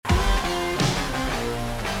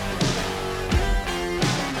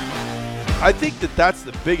I think that that's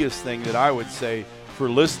the biggest thing that I would say for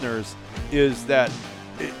listeners is that,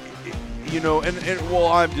 well,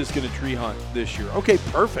 I'm just going to tree hunt this year. Okay,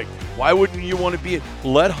 perfect. Why wouldn't you want to be?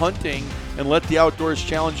 Let hunting and let the outdoors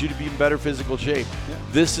challenge you to be in better physical shape. Yeah.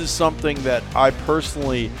 This is something that I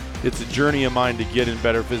personally, it's a journey of mine to get in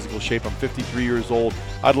better physical shape. I'm 53 years old.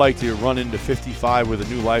 I'd like to run into 55 with a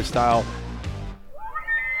new lifestyle.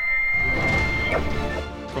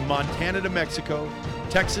 From Montana to Mexico,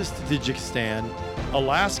 Texas to Tajikistan,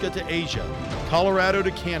 Alaska to Asia, Colorado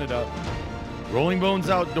to Canada, Rolling Bones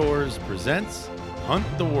Outdoors presents Hunt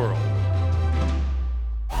the World.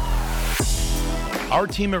 Our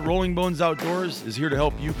team at Rolling Bones Outdoors is here to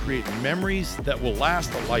help you create memories that will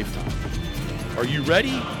last a lifetime. Are you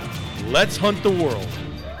ready? Let's hunt the world.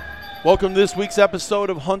 Welcome to this week's episode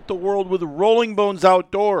of Hunt the World with Rolling Bones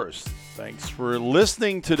Outdoors. Thanks for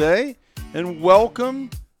listening today, and welcome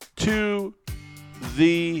to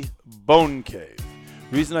the Bone Cave.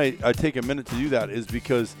 The reason I take a minute to do that is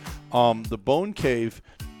because the Bone Cave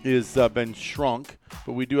is been shrunk,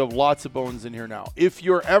 but we do have lots of bones in here now. If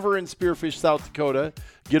you're ever in Spearfish, South Dakota,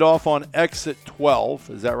 get off on exit 12.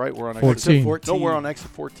 Is that right? We're on exit 14. No, we're on exit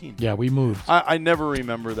 14. Yeah, we moved. I never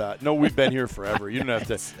remember that. No, we've been here forever. You don't have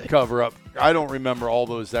to cover up. I don't remembe all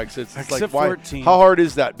those exits. It's exit like, 14. How hard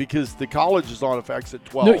is that? Because the college is on exit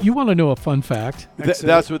 12. No, you want to know a fun fact?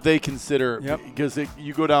 That's what they consider. Yep. Because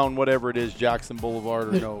you go down whatever it is, Jackson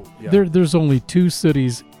Boulevard or There's only two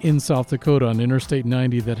cities in South Dakota on Interstate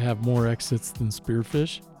 90 that have more exits than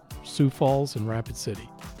Spearfish, Sioux Falls, and Rapid City.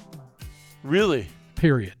 Really?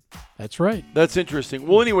 Period. That's right. That's interesting.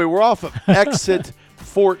 Well, anyway, we're off of exit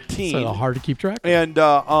 14. So hard to keep track of. And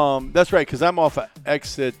that's right, because I'm off of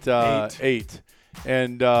exit 8.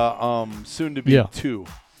 And soon to be 2.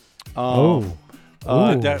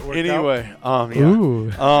 Anyway,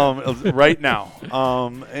 right now.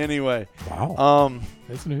 Anyway. Wow.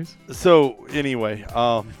 That's news. So anyway,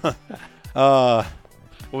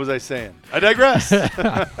 what was I saying? I digress.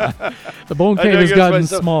 The Bone Cave has gotten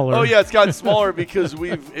smaller. Oh yeah, it's gotten smaller because we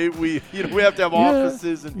have to have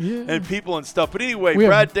offices and people and stuff. But anyway,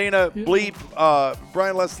 Brad, Dana, Bleep,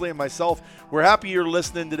 Brian Leslie, and myself, we're happy you're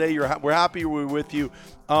listening today. We're happy we're with you.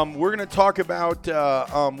 We're going to talk about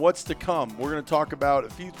what's to come. We're going to talk about a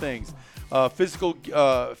few things.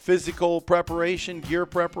 Physical preparation, gear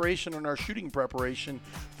preparation, and our shooting preparation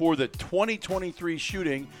for the 2023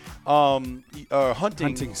 shooting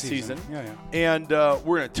hunting season. Yeah. And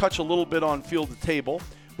we're going to touch a little bit on field to table,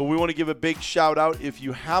 but we want to give a big shout out. If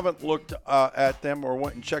you haven't looked at them or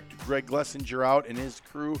went and checked Greg Glessinger out and his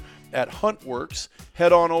crew at HuntWorks,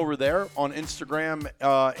 head on over there on Instagram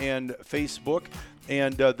and Facebook,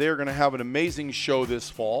 and they're going to have an amazing show this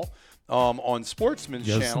fall. On Sportsman's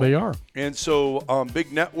Channel. Yes, they are. And so,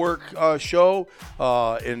 big network show,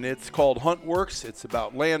 and it's called HuntWorks. It's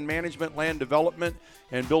about land management, land development,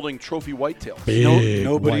 and building trophy whitetails.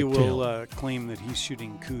 Nobody will claim that he's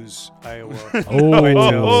shooting Coos, Iowa.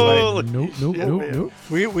 Nope.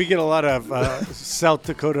 We get a lot of South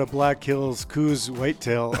Dakota Black Hills Coos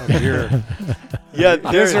whitetail up here. Yeah,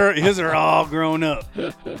 his are all grown up.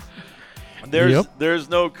 There's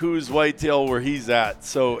no Coos whitetail where he's at.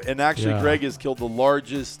 So, and actually, Greg has killed the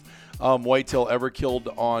largest whitetail ever killed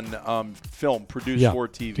on film, produced for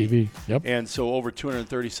TV. Yep. And so over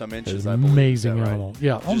 230 some inches. Amazing animal. Right?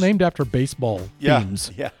 Yeah, all named after baseball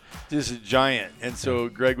themes. Yeah, just a giant. And so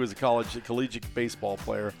Greg was a collegiate baseball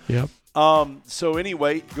player. Yep. So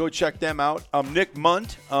anyway, go check them out. Nick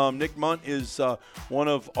Munt. Nick Munt is one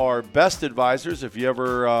of our best advisors. If you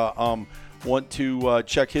ever want to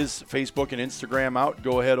check his Facebook and Instagram out,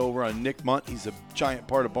 go ahead over on Nick Munt. He's a giant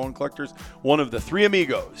part of Bone Collectors, one of the three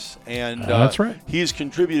amigos. And that's right. He's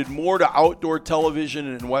contributed more to outdoor television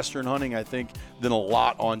and Western hunting, I think, than a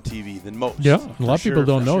lot on TV, than most. Yeah, a lot of people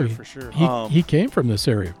don't know. For sure. He came from this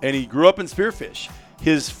area. And he grew up in Spearfish.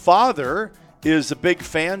 His father is a big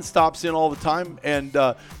fan, stops in all the time, and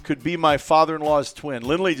could be my father-in-law's twin.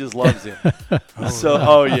 Lindley just loves him. That's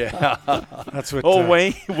what.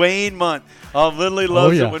 Wayne Munt. Lindley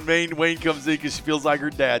loves it when Wayne comes in because she feels like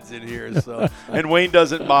her dad's in here. So, and Wayne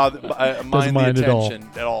doesn't mind the attention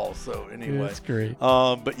at all. So anyway, that's great.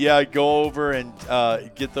 But yeah, go over and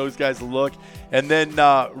get those guys a look, and then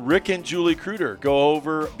Rick and Julie Kruder go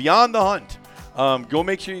over Beyond the Hunt. Go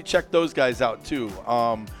make sure you check those guys out too.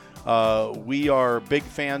 We are big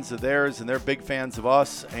fans of theirs, and they're big fans of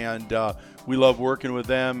us, and we love working with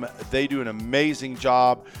them. They do an amazing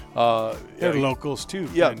job. They're locals, too.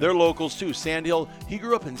 Yeah, they're locals, too. Sandhill, he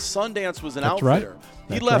grew up in Sundance, was an outfitter.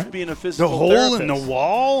 Right. He left being a physical The hole therapist. in the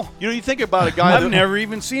wall? You know, you think about a guy I've never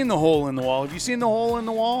even seen the hole in the wall. Have you seen the hole in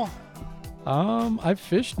the wall? I've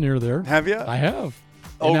fished near there. Have you? I have.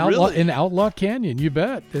 Oh, really? In Outlaw Canyon, you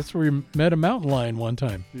bet. That's where we met a mountain lion one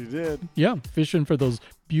time. You did. Yeah, fishing for those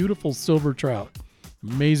beautiful silver trout.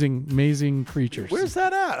 Amazing, amazing creatures. Where's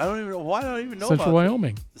that at? I don't even know. Why don't I even know Central about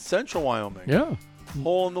Wyoming. that? Central Wyoming. Yeah.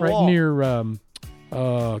 Hole in the Right wall.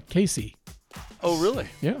 near Casey. Oh, really?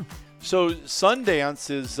 Yeah. So Sundance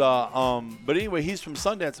is, but anyway, he's from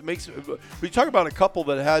Sundance. It makes we talk about a couple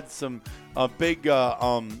that had some big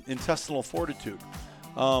intestinal fortitude,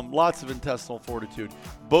 lots of intestinal fortitude.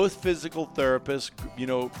 Both physical therapists,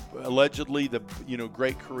 allegedly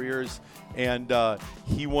great careers, and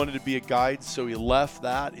he wanted to be a guide, so he left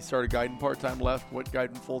that. He started guiding part-time, left, went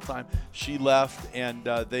guiding full-time. She left, and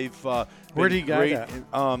they've Where did he guide at?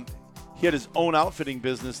 He had his own outfitting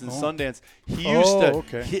business in Sundance. He used to,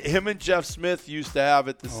 okay. him and Jeff Smith used to have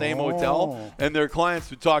at the same hotel, and their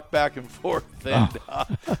clients would talk back and forth. And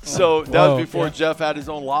so that was before Jeff had his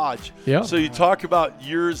own lodge. Yeah. So you talk about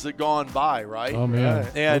years that gone by, right? Oh, man.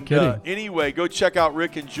 And No kidding. Anyway, go check out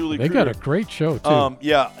Rick and Julie They Kruger. got a great show,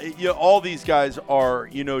 too. All these guys are,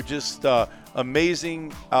 just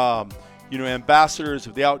amazing, ambassadors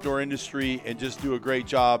of the outdoor industry and just do a great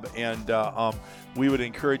job. And we would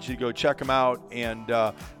encourage you to go check them out. And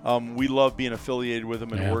we love being affiliated with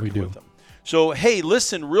them and working with them. So, hey,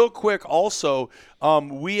 listen, real quick also,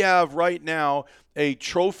 we have right now a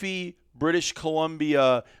Trophy British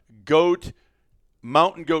Columbia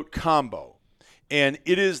mountain goat combo. And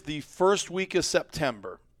it is the first week of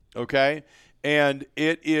September, okay? And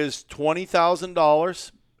it is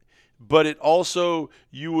 $20,000. But it also,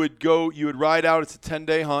 you would ride out. It's a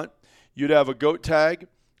 10-day hunt. You'd have a goat tag.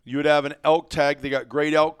 You would have an elk tag. They got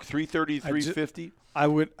great elk, 330, 350. I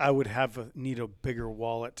would need a bigger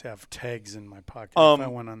wallet to have tags in my pocket if I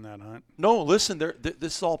went on that hunt. No, listen,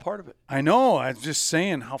 this is all part of it. I know. I was just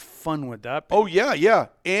saying, how fun would that be? Oh, yeah.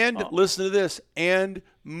 And listen to this, and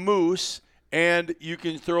moose, and you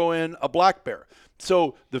can throw in a black bear.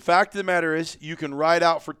 So the fact of the matter is you can ride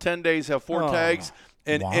out for 10 days, have 4 tags,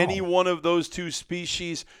 and any one of those 2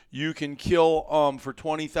 species you can kill for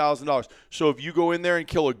 $20,000. So if you go in there and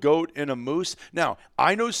kill a goat and a moose. Now,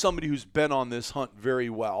 I know somebody who's been on this hunt very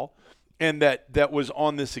well, and that was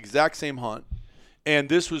on this exact same hunt. And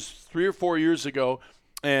this was 3 or 4 years ago,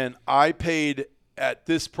 and I paid at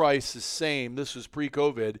this price the same. This was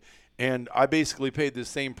pre-COVID, and I basically paid the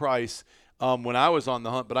same price when I was on the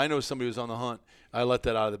hunt. But I know somebody who was on the hunt. I let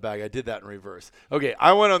that out of the bag. I did that in reverse. Okay,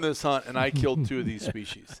 I went on this hunt, and I killed 2 of these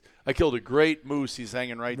species. I killed a great moose. He's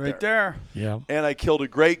hanging right there. Yeah. And I killed a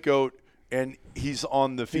great goat, and he's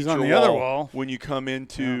on the feature on the other wall when you come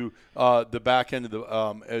into the back end of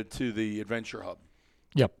the to the adventure hub.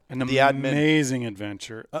 Yep. An amazing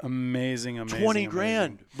adventure. Amazing. 20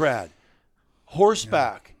 grand, Brad.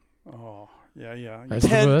 Horseback. Yeah. Oh. Yeah. That's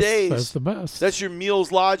 10 the best. days. That's the best. That's your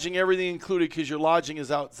meals, lodging, everything included, because your lodging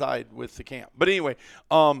is outside with the camp. But anyway,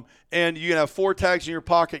 and you can have 4 tags in your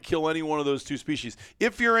pocket, kill any one of those 2 species.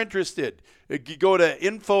 If you're interested, go to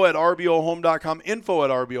info@rbohome.com,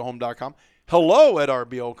 info@rbohome.com,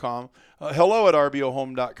 hello@rbohome.com,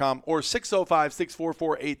 hello@rbohome.com, or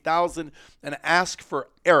 605-644-8000 and ask for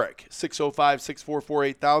Eric,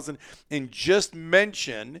 605-644-8000, and just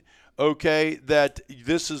mention that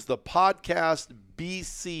this is the Podcast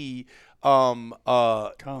BC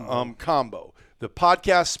combo. The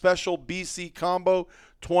Podcast Special BC combo,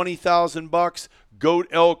 $20,000. Goat,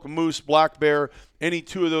 elk, moose, black bear, any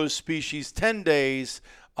 2 of those species, 10 days.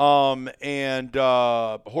 And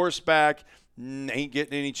horseback ain't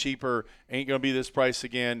getting any cheaper. Ain't going to be this price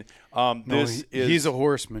again. He's a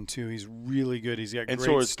horseman too. He's really good. He's got and great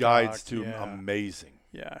so his stock. guides too. Yeah. Amazing.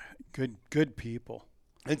 Yeah, good people.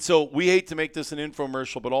 And so we hate to make this an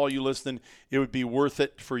infomercial, but all you listening, it would be worth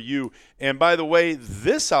it for you. And by the way,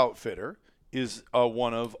 this outfitter is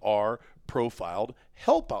one of our profiled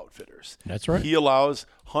help outfitters. That's right. He allows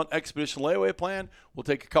Hunt Expedition Layaway Plan. We'll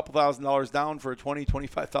take a couple $1,000s down for a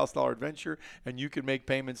 $25,000 adventure, and you can make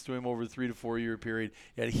payments to him over a 3 to 4 year period.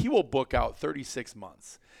 And he will book out 36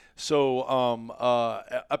 months. So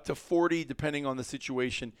up to 40, depending on the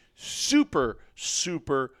situation. Super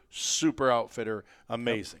outfitter.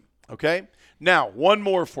 Amazing. Yep. Okay? Now, one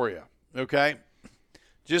more for you. Okay?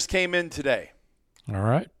 Just came in today. All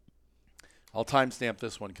right. I'll timestamp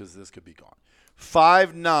this one because this could be gone.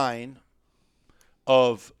 5/9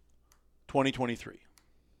 of 2023.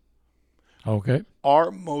 Okay.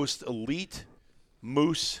 Our most elite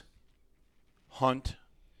moose hunt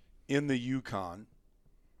in the Yukon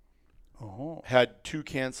had 2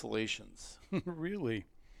 cancellations. Really?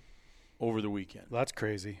 Over the weekend. That's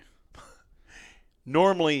crazy.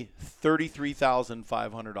 Normally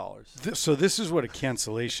 $33,500. So this is what a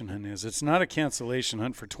cancellation hunt is. It's not a cancellation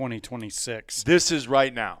hunt for 2026. This is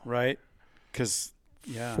right now. Right? Because,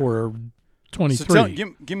 yeah. For 23. So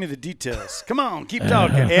give me the details. Come on, keep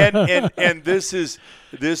talking. and this is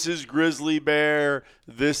grizzly bear.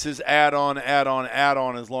 This is add-on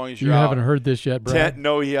as long as you you're out. haven't heard this yet, Brad?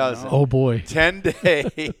 No, he hasn't. Oh, boy.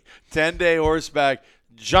 10-day horseback,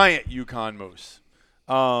 giant Yukon moose.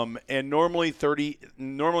 And normally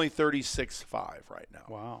 36.5 right now.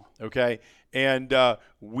 Wow. Okay. And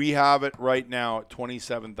we have it right now at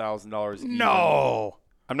 $27,000. No.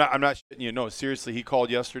 I'm not shitting you. No, seriously, he called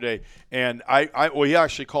yesterday, and he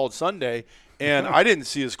actually called Sunday, and I didn't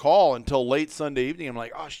see his call until late Sunday evening. I'm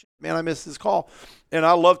like, oh shit, man, I missed his call. And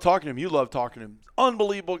I love talking to him. You love talking to him.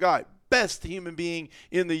 Unbelievable guy. Best human being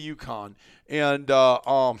in the Yukon. And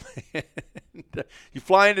you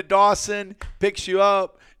fly into Dawson, picks you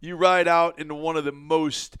up, you ride out into one of the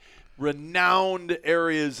most renowned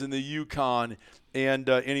areas in the Yukon. And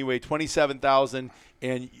anyway, $27,000,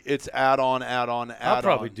 and it's add-on. I'll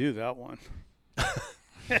probably do that one.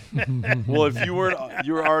 Well, if you were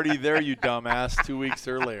already there, you dumbass, 2 weeks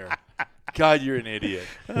earlier. God, you're an idiot.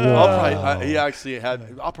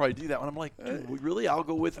 I'll probably do that one. I'm like, dude, really? I'll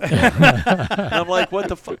go with you. And I'm like, what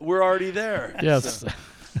the fuck? We're already there. Yes. So,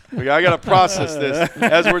 I got to process this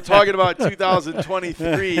as we're talking about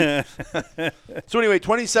 2023. So anyway,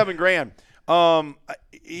 $27,000.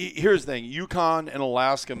 Here's the thing: Yukon and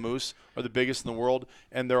Alaska moose are the biggest in the world,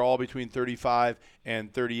 and they're all between 35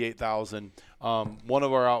 and 38,000. One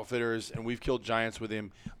of our outfitters, and we've killed giants with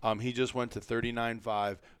him. He just went to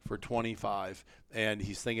 39.5 for 25, and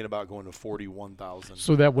he's thinking about going to 41,000.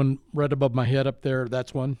 So that one right above my head up there,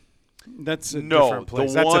 that's one? That's a different place.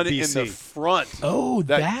 The That's one a BC. in the front. Oh,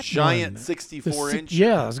 that giant one. 64-inch.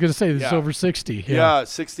 Yeah, I was going to say this is Yeah. over 60. Yeah,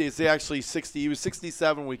 60. It's actually 60. He was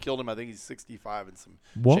 67 when we killed him. I think he's 65 and some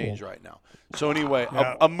change right now. So anyway,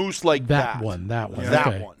 a moose like that. That one. That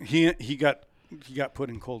Okay. one. He got put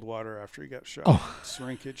in cold water after he got shot. Oh.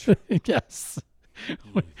 Shrinkage. Yes.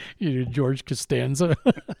 You George Costanza.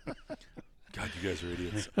 God, you guys are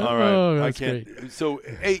idiots. All right. Oh, I that's can't. great. So,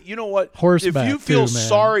 hey, you know what? Horseback, if you feel too, man.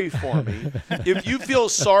 sorry for me, if you feel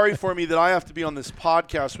sorry for me that I have to be on this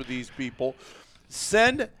podcast with these people,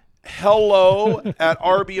 send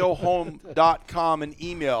hello@rbohome.com an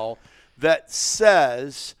email that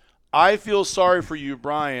says, I feel sorry for you,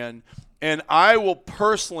 Brian, and I will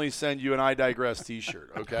personally send you an I Digress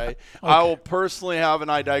t-shirt, okay? I will personally have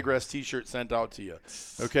an I Digress t-shirt sent out to you,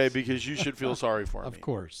 okay? Because you should feel sorry for me. Of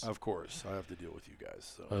course. Of course. I have to deal with you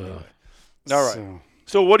guys. So, anyway. All right.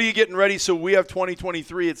 So So what are you getting ready? So we have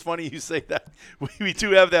 2023. It's funny you say that. We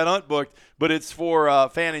do have that hunt booked, but it's for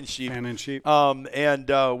fan and sheep. Fan and sheep. And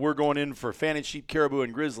we're going in for fan and sheep, caribou,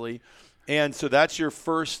 and grizzly. And so that's your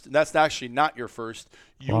first. That's actually not your first.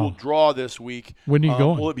 You will draw this week. When are you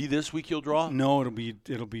going? Will it be this week you'll draw? No,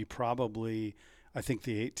 it'll be probably, I think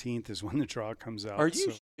the 18th is when the draw comes out. Are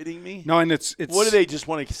you shitting me? No, and it's what do they just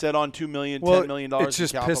want to set on $2 million, $10 million? It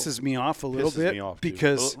just pisses me off a little bit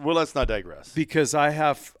because well, let's not digress. Because I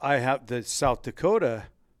have the South Dakota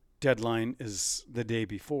deadline is the day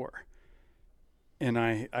before, and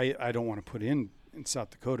I don't want to put in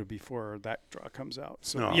South Dakota before that draw comes out.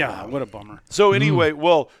 So yeah, what a bummer. So anyway,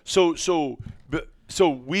 well, so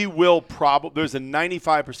we will probably, there's a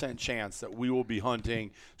 95% chance that we will be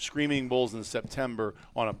hunting screaming bulls in September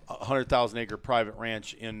on a 100,000 acre private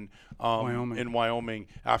ranch in Wyoming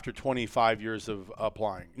after 25 years of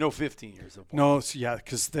applying. No, 15 years of applying. No, yeah,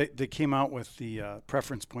 because they came out with the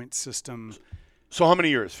preference point system. So how many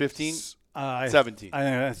years? 15? 17.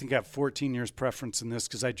 I think I have 14 years preference in this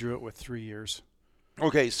because I drew it with 3 years.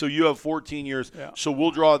 Okay, so you have 14 years. Yeah. So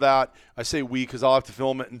we'll draw that. I say we because I'll have to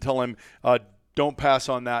film it and tell him don't pass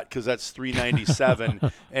on that because that's 397,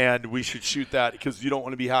 and we should shoot that because you don't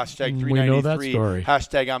want to be hashtag 393. We know that story.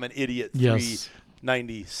 Hashtag I'm an idiot. Yes.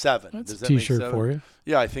 397. That's Does that a make T-shirt sense? for you.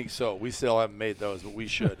 Yeah, I think so. We still haven't made those, but we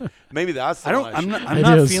should. Maybe that's the one I'm should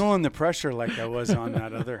not feeling the pressure like I was on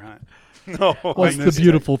that other hunt. No, what's the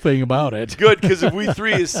beautiful thing about it? Good, because if we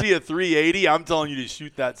see a 380, I'm telling you to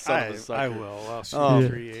shoot that son of a sucker. I will. I'll shoot a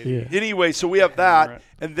 380. Yeah. Anyway, so we have that,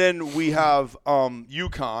 and then we have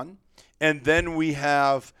Yukon, and then we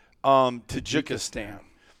have Tajikistan.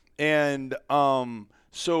 And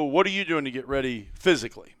so what are you doing to get ready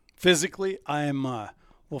physically? Physically, I am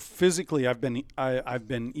physically I've been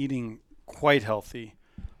eating quite healthy.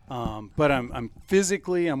 But I'm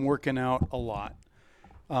working out a lot.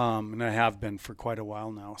 And I have been for quite a while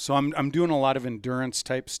now. So I'm doing a lot of endurance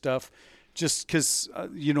type stuff just cuz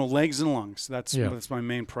legs and lungs. That's my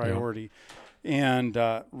main priority. And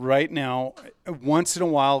right now, once in a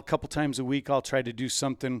while, a couple times a week, I'll try to do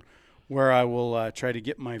something where I will try to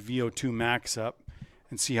get my VO2 max up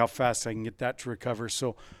and see how fast I can get that to recover.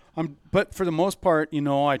 So, but for the most part,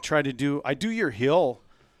 I do your hill.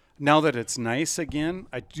 Now that it's nice again,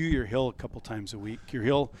 I do your hill a couple times a week. Your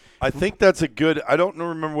hill. I think that's a good. I don't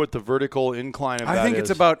remember what the vertical incline of that is. I think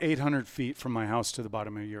it's about 800 feet from my house to the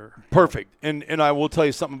bottom of your. Perfect. And I will tell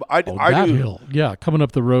you something. I do hill. Yeah, coming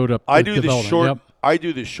up the road up. I do the short. Yep. I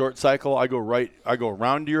do the short cycle. I go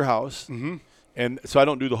around to your house. Mm-hmm. And so I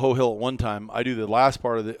don't do the whole hill at one time. I do the last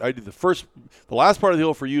part of the last part of the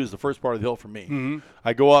hill for you is the first part of the hill for me. Mm-hmm.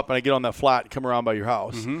 I go up and I get on that flat, come around by your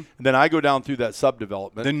house. Mm-hmm. And then I go down through that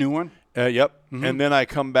subdevelopment. The new one? Yep. Mm-hmm. And then I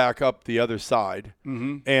come back up the other side.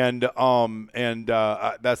 Mm-hmm.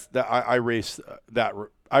 I race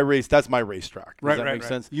that. That's my racetrack. Does that make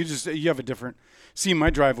sense? You have a different. See, my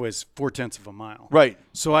driveway is 0.4 of a mile. Right.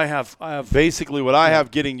 So I have basically what I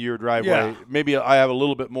have getting to your driveway. Yeah. Maybe I have a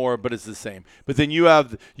little bit more, but it's the same. But then you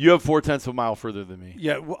have 0.4 of a mile further than me.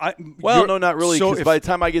 Yeah. Well, no, not really. So Because by the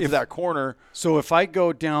time I get to that corner, so if I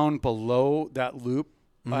go down below that loop,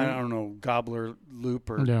 mm-hmm. I don't know, Gobbler Loop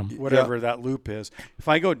or Yeah. whatever that loop is. If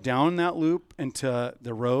I go down that loop into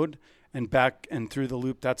the road and back and through the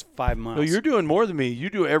loop, that's 5 miles. no, you're doing more than me. You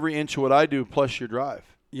do every inch of what I do plus your drive.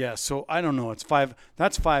 Yeah, so I don't know. It's 5.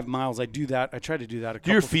 That's 5 miles. I do that. I try to do that a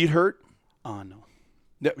couple. Do your feet hurt? No.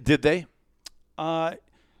 Did they?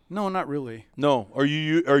 No, not really. No. Are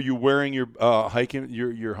you wearing your hiking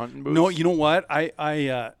your hunting boots? No, you know what?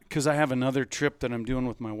 I because I have another trip that I'm doing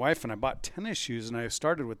with my wife, and I bought tennis shoes, and I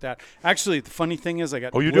started with that. Actually, the funny thing is, I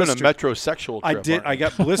got. Oh, you're blisters. doing a metrosexual trip. I did. I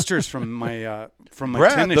got blisters from my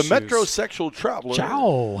Brad, tennis the shoes. metrosexual traveler.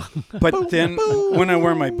 Ciao. But then when I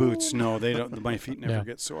wear my boots, no, they don't. My feet never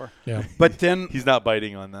get sore. Yeah. But then He's not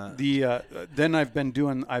biting on that. then I've been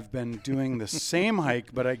doing the same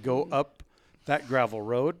hike, but I go up that gravel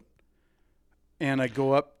road. And I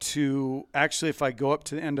go up to, actually, if I go up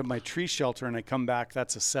to the end of my tree shelter and I come back,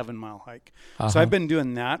 that's a 7-mile hike. Uh-huh. So I've been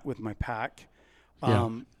doing that with my pack.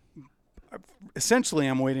 Essentially,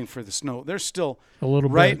 I'm waiting for the snow. There's still, A little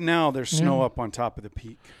bit. right now, there's snow up on top of the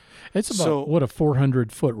peak. It's about, a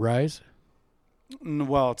 400-foot rise?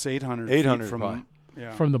 Well, it's 800 800 feet from,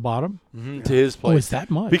 yeah. From the bottom? Mm-hmm. To his place. Oh, it's that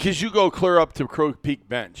much? Because you go clear up to Crow Peak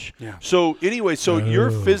Bench. Yeah. So anyway, you're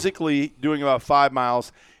physically doing about 5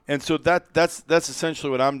 miles. And so that's essentially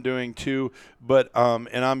what I'm doing too, but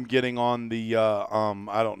and I'm getting on the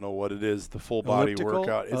I don't know what it is, the full body Elliptical?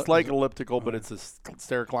 workout. It's like elliptical, but it's a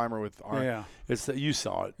stair climber with arm. Yeah. It's you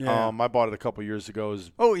saw it. Yeah. I bought it a couple years ago. It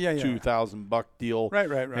was $2,000 deal.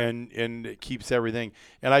 Right. And it keeps everything.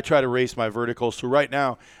 And I try to race my vertical. So right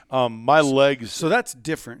now, my legs. So that's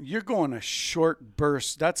different. You're going a short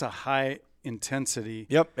burst. That's a high intensity.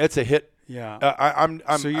 Yep, it's a hit. Yeah. I'm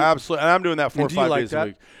absolutely, and I'm doing that 4 or 5 days a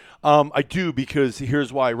week. I do, because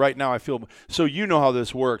here's why. Right now I feel so. You know how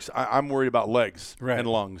this works. I'm worried about legs and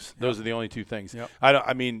lungs. Those are the only two things. Yep.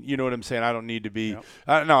 I mean, you know what I'm saying. I don't need to be.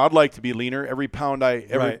 No, I'd like to be leaner. Every pound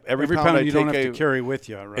every pound I you take don't have to carry with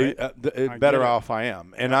you, right? Better off I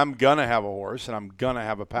am, and I'm gonna have a horse, and I'm gonna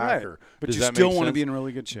have a packer. Right. But Does you that still make want to sense? be in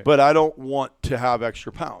really good shape. But I don't want to have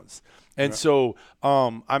extra pounds. And so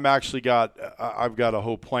I'm actually I've got a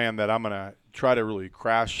whole plan that I'm going to try to really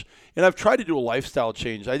crash. And I've tried to do a lifestyle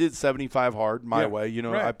change. I did 75 hard my way. You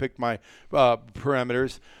know, I picked my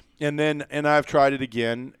parameters. And I've tried it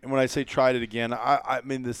again. And when I say tried it again, I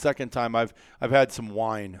mean the second time I've had some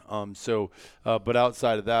wine. But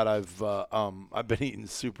outside of that, I've been eating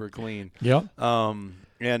super clean. Yeah.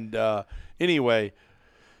 Anyway,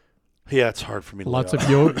 yeah, it's hard for me to lots of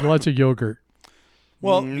yogurt.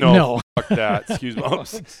 Well, no. Fuck that. Excuse me.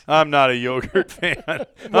 I'm not a yogurt fan.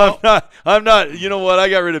 Well, I'm not. You know what? I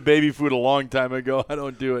got rid of baby food a long time ago. I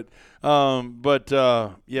don't do it.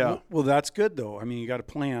 Yeah. Well, that's good though. I mean, you got a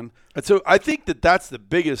plan. And so I think that's the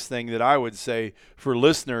biggest thing that I would say for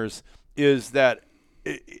listeners is that,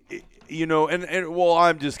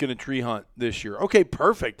 I'm just going to tree hunt this year. Okay,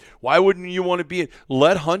 perfect. Why wouldn't you want to be?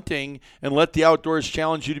 Let hunting and let the outdoors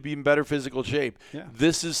challenge you to be in better physical shape. Yeah.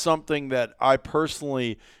 This is something that I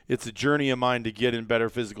personally, it's a journey of mine to get in better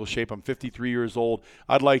physical shape. I'm 53 years old.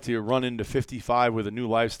 I'd like to run into 55 with a new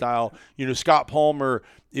lifestyle. Scott Palmer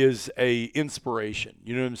is a inspiration.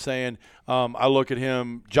 You know what I'm saying? I look at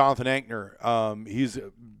him, Jonathan Ankner. He's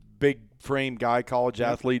a big frame guy, college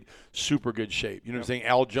athlete, super good shape. You know what I'm saying?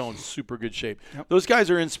 Al Jones, super good shape. Yep. Those guys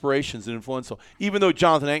are inspirations and influential. Even though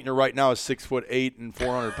Jonathan Ankner right now is 6'8" and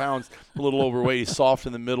 400 pounds, a little overweight, he's soft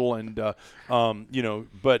in the middle, and you know,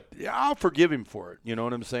 but I'll forgive him for it. You know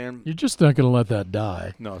what I'm saying? You're just not going to let that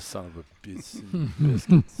die. No, son of a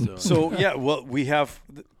biscuit. So yeah, well, we have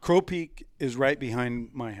Crow Peak is right behind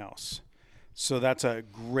my house, so that's a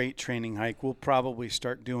great training hike. We'll probably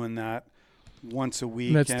start doing that once a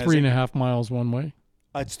week. And that's 3.5 miles one way.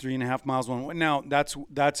 It's 3.5 miles one way. Now that's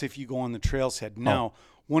if you go on the trails head. Now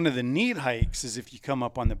one of the neat hikes is if you come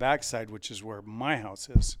up on the backside, which is where my house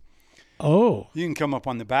is. Oh, You can come up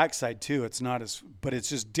on the backside too. It's not as, but it's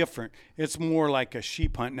just different. It's more like a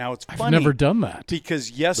sheep hunt. Now it's funny. I've never done that.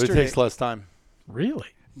 Because But yesterday, it takes less time. Really?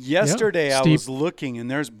 yesterday Yeah. I Steep. was looking and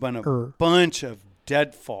there's been a bunch of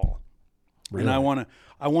deadfall, Really? and I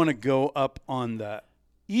want to go up on the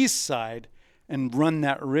east side and run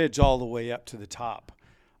that ridge all the way up to the top.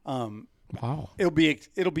 Wow. It'll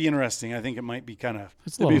be interesting. I think it might be kind of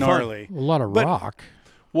It's a lot of gnarly. A lot of But- rock.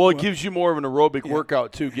 Well, it gives you more of an aerobic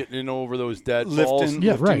workout too, getting in over those dead falls. Lifting,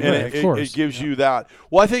 Yeah, lifting right, And legs. of course. it gives you that.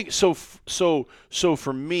 Well, I think so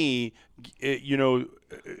for me, you know,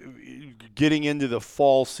 getting into the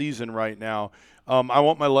fall season right now, I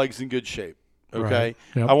want my legs in good shape. Okay. Right.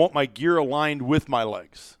 Yep. I want my gear aligned with my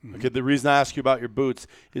legs. Okay. The reason I ask you about your boots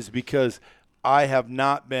is because I have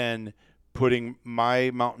not been putting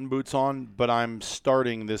my mountain boots on, but I'm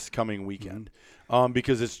starting this coming weekend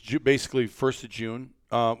because it's basically 1st of June.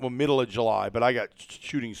 Middle of July, but I got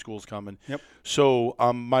shooting schools coming. Yep. So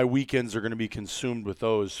my weekends are going to be consumed with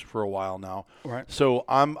those for a while now. Right. So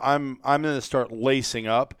I'm going to start lacing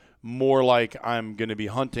up more like I'm going to be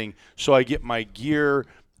hunting, so I get my gear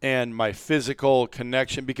and my physical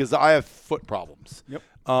connection because I have foot problems. Yep.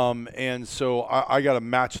 And so I got to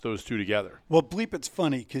match those two together. Well, Bleep, it's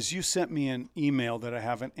funny because you sent me an email that I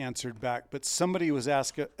haven't answered back, but somebody was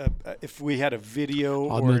asking if we had a video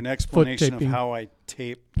On or the an explanation of foot taping. how I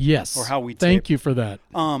tape. Yes. Or how we Thank tape. you for that.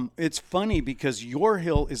 It's funny because your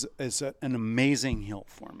hill is an amazing hill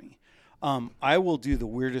for me. I will do the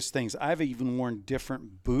weirdest things. I've even worn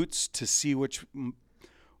different boots to see what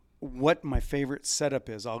my favorite setup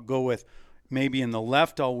is. I'll go with maybe in the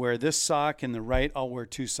left I'll wear this sock, in the right I'll wear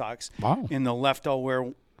two socks. Wow. In the left I'll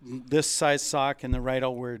wear this size sock, in the right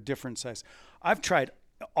I'll wear a different size. I've tried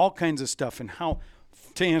all kinds of stuff, and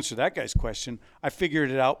to answer that guy's question, I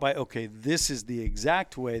figured it out by, okay, this is the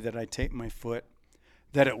exact way that I tape my foot,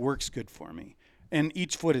 that it works good for me. And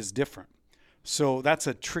each foot is different. So that's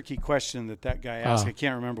a tricky question that guy asked. I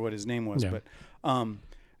can't remember what his name was, Yeah. but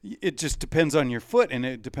it just depends on your foot, and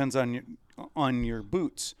it depends on your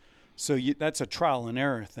boots. So that's a trial and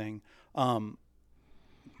error thing.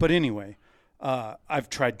 But anyway, I've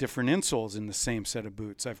tried different insoles in the same set of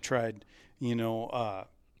boots. I've tried,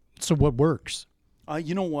 So what works?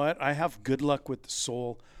 you know what? I have good luck with the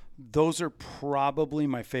sole. Those are probably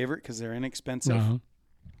my favorite because they're inexpensive. Uh-huh.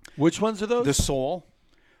 Which ones are those? The sole,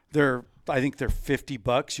 I think they're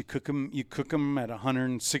 $50. You cook them at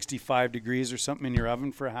 165 degrees or something in your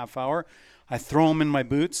oven for a half hour. I throw them in my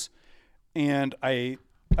boots, and I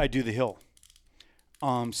do the hill.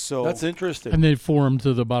 So That's interesting. And they form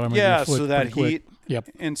to the bottom of your foot. so that pretty quick. heat. Yep.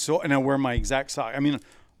 And I wear my exact sock. I mean,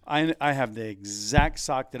 I have the exact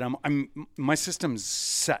sock that my system's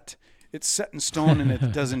set. It's set in stone and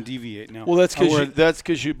it doesn't deviate now. Well, that's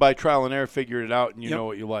because you by trial and error figured it out and you know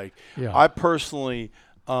what you like. Yeah. I'm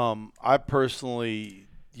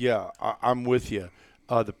with you.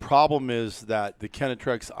 The problem is that the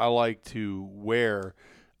Kenetrex I like to wear,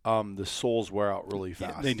 the soles wear out really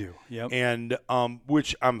fast. Yeah, they do. Yep. And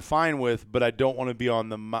which I'm fine with, but I don't want to be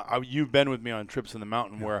on you've been with me on trips in the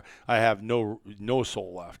mountain where I have no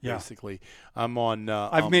sole left. Yeah. Basically, I'm on.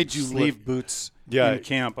 I've made you leave boots in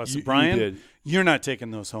camp. I said, Brian, you're not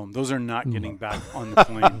taking those home. Those are not getting back on the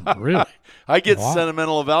plane. Really? I get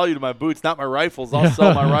sentimental value to my boots, not my rifles. I'll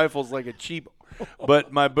sell my rifles like a cheap.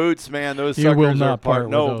 But my boots, man, those You will suckers not are part. part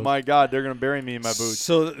with No, those. my God, they're going to bury me in my boots.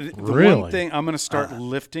 So the Really? one thing, I'm going to start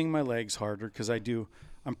lifting my legs harder because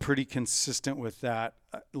I'm pretty consistent with that.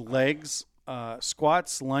 Legs,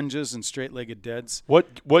 squats, lunges, and straight-legged deads.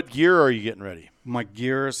 What gear are you getting ready? My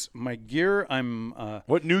gear, I'm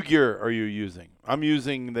What new gear are you using? I'm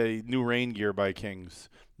using the new rain gear by Kings,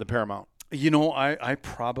 the Paramount. I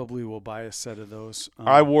probably will buy a set of those.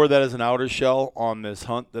 I wore that as an outer shell on this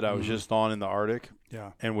hunt that I was just on in the Arctic.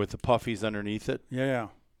 Yeah. And with the puffies underneath it. Yeah.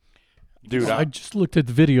 Dude, I just looked at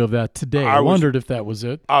the video of that today. I wondered if that was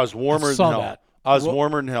it. I was warmer I than saw hell. that. I was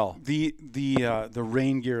warmer than hell. The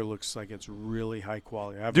rain gear looks like it's really high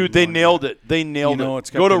quality. Dude, they nailed it. They nailed it. It's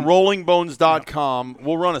Go to rollingbones.com.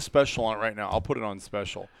 We'll run a special on it right now. I'll put it on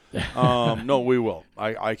special. No, we will.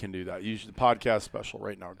 I can do that. Use the podcast special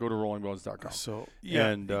right now. Go to rollingbones.com. So yeah,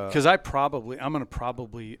 and because I'll probably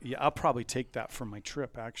take that for my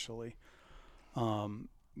trip actually,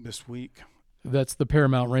 this week. That's the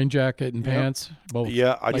Paramount rain jacket and pants. Both.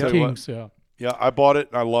 Yeah, I tell you what. Yeah, I bought it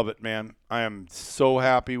and I love it, man. I am so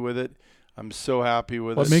happy with it. I'm so happy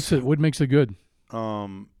with it. What makes it good?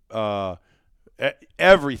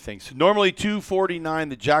 Everything. So normally $249.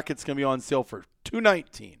 The jacket's gonna be on sale for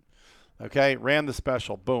 $219. Okay, ran the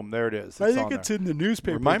special. Boom, there it is. I think it's in the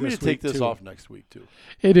newspaper. Remind me to take this off next week too.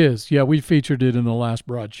 It is. Yeah, we featured it in the last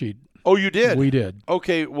broadsheet. Oh, you did? We did.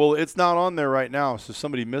 Okay, well, it's not on there right now, so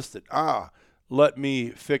somebody missed it. Let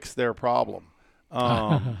me fix their problem.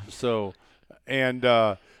 No,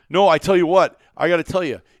 I tell you what, I got to tell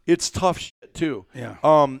you, it's tough shit too. Yeah.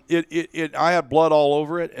 I had blood all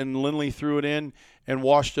over it, and Lindley threw it in and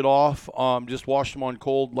washed it off. Just washed them on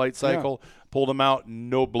cold light cycle, pulled them out,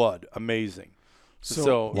 no blood. Amazing.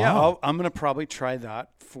 So yeah, I'm gonna probably try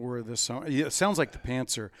that for the summer. Yeah, it sounds like the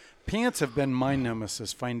pants have been my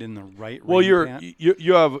nemesis, finding the right. Well, pant.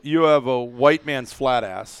 you have a white man's flat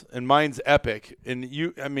ass, and mine's epic. And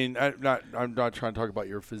I'm not trying to talk about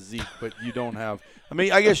your physique, but you don't have. I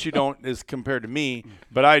mean, I guess you don't as compared to me,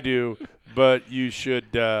 but I do. But you should.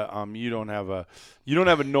 You don't have a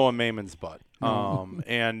Noah Maimon's butt.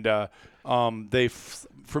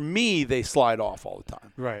 For me, they slide off all the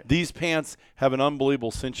time. Right. These pants have an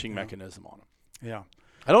unbelievable cinching mechanism on them. Yeah.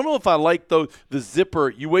 I don't know if I like the zipper.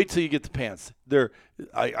 You wait till you get the pants.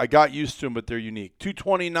 I got used to them, but they're unique.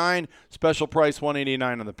 $229, special price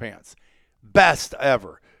 $189 on the pants. Best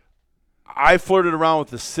ever. I flirted around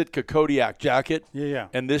with the Sitka Kodiak jacket. Yeah.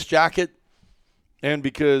 And this jacket, and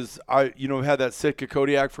because I had that Sitka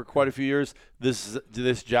Kodiak for quite a few years, this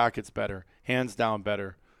jacket's better, hands down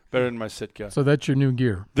better than my Sitka. So that's your new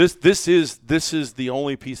gear. This is the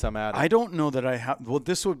only piece I'm adding. I don't know that I have. Well,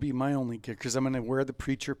 this would be my only gear because I'm going to wear the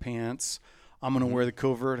preacher pants. I'm going to wear the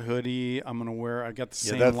covert hoodie. I got the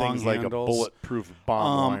same that long thing's handles. like a bulletproof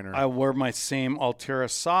bomb liner. I wear my same Altera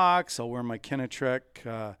socks. I'll wear my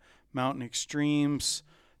Kenetrek Mountain Extremes,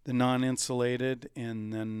 the non-insulated,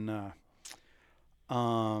 and then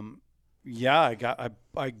I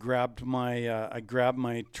grabbed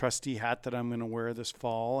my trusty hat that I'm going to wear this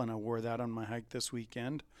fall, and I wore that on my hike this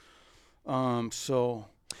weekend. Yeah,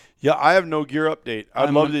 I have no gear update.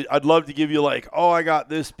 I'd love to give you I got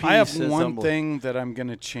this piece. I have one thing that I'm going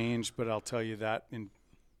to change, but I'll tell you that in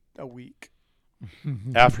a week.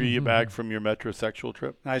 After you get back from your metrosexual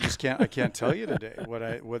trip? I can't tell you today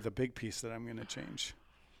what the big piece that I'm going to change.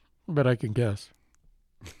 But I can guess.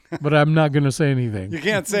 But I'm not going to say anything. You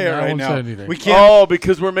can't say it right now. I won't say anything. We can't. Oh,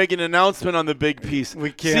 because we're making an announcement on the big piece.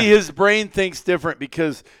 We can't. See, his brain thinks different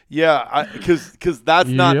because that's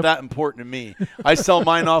not that important to me. I sell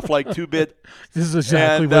mine off like 2-bit. This is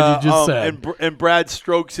exactly what you just said. And Brad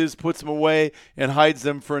strokes his, puts them away, and hides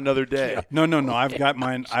them for another day. No. I've got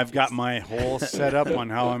mine. I've got my whole setup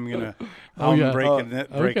on how I'm gonna. Breaking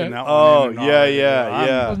that one. Oh,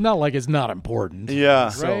 yeah. It's not like it's not important.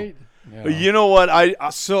 Yeah. Right. Yeah. You know what?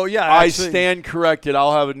 I stand corrected.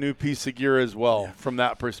 I'll have a new piece of gear as well from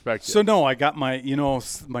that perspective. So no, I got my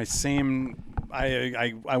my same.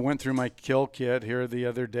 I went through my kill kit here the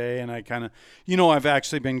other day, and I kind of I've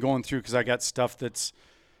actually been going through because I got stuff that's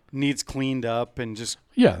needs cleaned up and just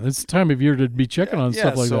it's the time of year to be checking on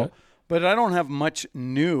stuff like that. But I don't have much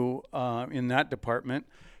new in that department.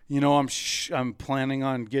 I'm planning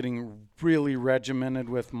on getting really regimented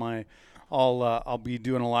with my. I'll be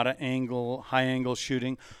doing a lot of high angle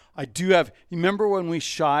shooting. I do have. You remember when we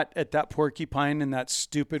shot at that porcupine in that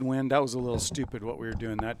stupid wind? That was a little stupid what we were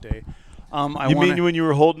doing that day. Mean when you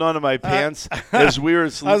were holding onto my pants as we were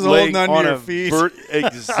laying on your feet?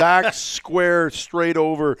 Exact square straight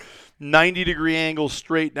over, 90-degree angle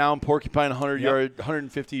straight down, porcupine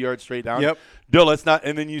 150 yards straight down. Yep. No, let's not.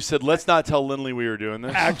 And then you said, let's not tell Lindley we were doing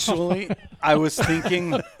this. Actually, I was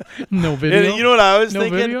thinking. No video. And you know what I was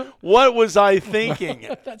thinking? Video? What was I thinking?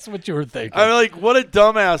 That's what you were thinking. I'm like, what a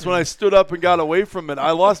dumbass when I stood up and got away from it.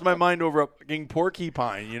 I lost my mind over a fucking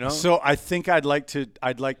porcupine, So I think I'd like to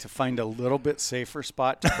find a little bit safer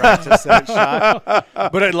spot to practice that shot.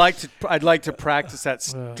 But I'd like to practice that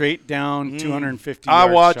straight down 250 yard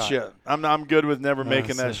I watch shot. you. I'm good with never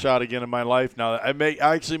making that shot again in my life now.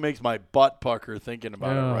 Actually makes my butt pucker thinking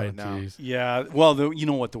about it right now. Yeah. Well, you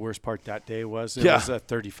know what the worst part that day was? It was a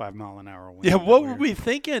 35-mile-an-hour wind. Yeah, what were we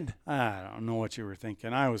thinking? I don't know what you were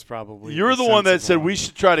thinking. I was probably You're the one that said we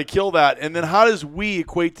should try to kill that. And then how does we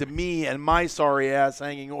equate to me and my sorry ass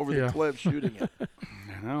hanging over the cliff shooting it?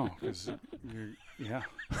 I know. Yeah.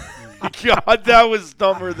 God, that was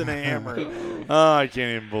dumber than a hammer. Oh, I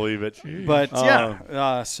can't even believe it. But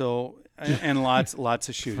so and lots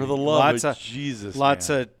of shooting. For the love of Jesus, lots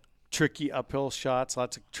of tricky uphill shots,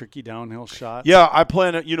 lots of tricky downhill shots. Yeah, I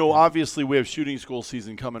plan to, obviously we have shooting school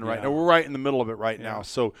season coming right now. We're right in the middle of it right now.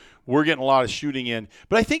 So we're getting a lot of shooting in.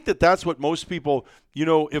 But I think that's what most people,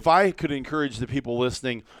 if I could encourage the people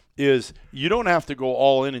listening, is you don't have to go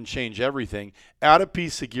all in and change everything. Add a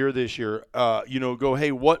piece of gear this year. Go,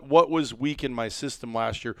 hey, what was weak in my system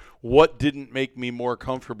last year? What didn't make me more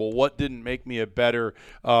comfortable? What didn't make me a better,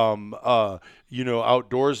 outdoorsman?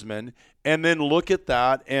 And then look at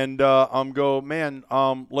that and go, man,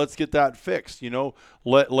 let's get that fixed.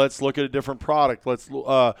 Let's look at a different product. Let's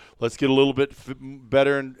get a little bit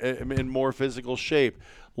better and in more physical shape.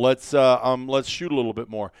 Let's shoot a little bit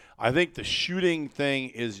more. I think the shooting thing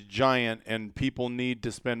is giant, and people need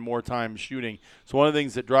to spend more time shooting. So one of the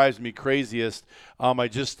things that drives me craziest, we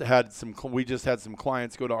just had some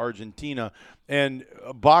clients go to Argentina, and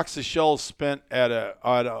a box of shells spent at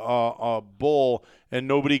a bull, and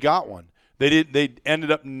nobody got one. They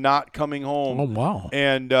ended up not coming home. Oh, wow.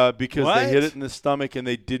 And because they hit it in the stomach and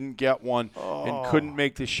they didn't get one and couldn't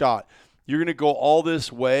make the shot. You're going to go all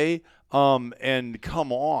this way and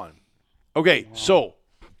come on. Okay, so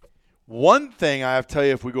one thing I have to tell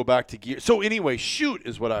you if we go back to gear. So anyway, shoot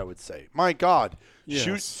is what I would say. My God.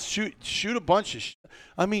 Yes. Shoot a bunch of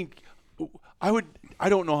I mean, I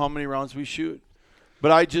don't know how many rounds we shoot.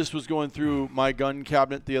 But I just was going through my gun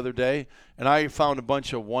cabinet the other day, and I found a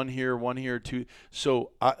bunch of one here, two. So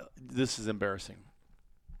this is embarrassing.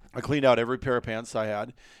 I cleaned out every pair of pants I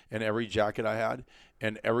had and every jacket I had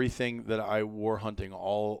and everything that I wore hunting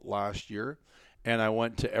all last year. And I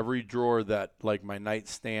went to every drawer that, like my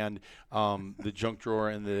nightstand, the junk drawer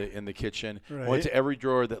in the kitchen. Right. I went to every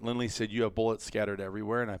drawer that Lindley said, you have bullets scattered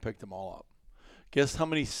everywhere, and I picked them all up. Guess how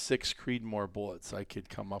many 6 Creedmoor bullets I could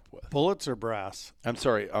come up with? Bullets or brass? I'm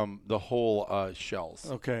sorry, the whole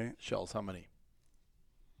shells. Okay. Shells, how many?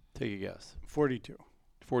 Take a guess. 42.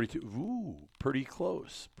 42. Ooh, pretty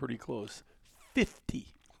close. 50.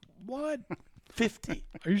 What? 50.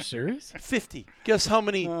 Are you serious? 50. Guess how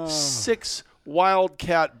many 6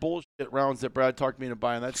 Wildcat bullshit rounds that Brad talked me into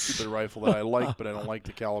buying that stupid rifle that I like, but I don't like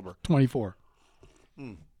the caliber? 24.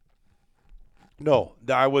 No,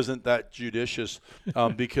 I wasn't that judicious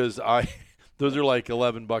because those are like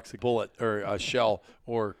 $11 a bullet or a shell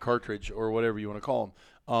or cartridge or whatever you want to call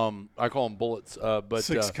them. I call them bullets, but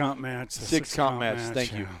 6 comp match. 6 comp match.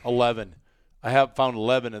 Thank you. 11. I have found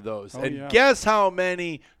 11 of those, guess how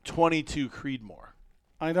many 22 Creedmoor?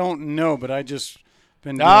 I don't know, but I just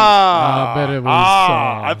been doing. I bet it was.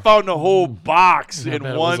 I found a whole box in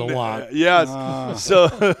bet one. It was a lot. Yes. So,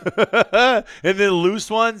 and then loose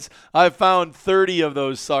ones, I found 30 of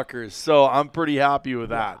those suckers. So I'm pretty happy with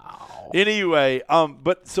that. Wow. Anyway,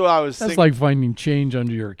 but so I was. That's like finding change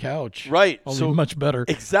under your couch. Right. Only so much better.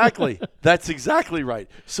 Exactly. That's exactly right.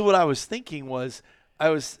 So what I was thinking was, I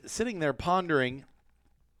was sitting there pondering,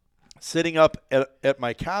 sitting up at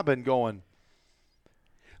my cabin, going,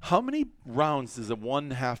 how many rounds does one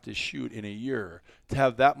have to shoot in a year to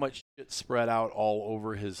have that much shit spread out all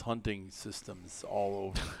over his hunting systems all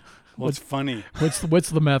over? Well, it's funny. What's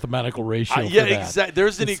the mathematical ratio? Yeah, for that? exactly.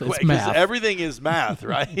 There's an equation because everything is math,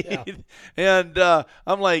 right? And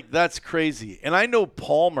I'm like, that's crazy. And I know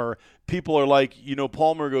Palmer. People are like,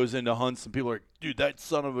 Palmer goes into hunts, and people are like, dude, that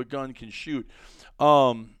son of a gun can shoot.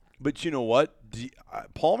 But you know what?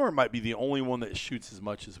 Palmer might be the only one that shoots as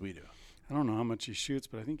much as we do. I don't know how much he shoots,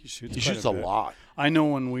 but I think he shoots. He shoots a lot. I know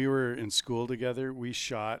when we were in school together, we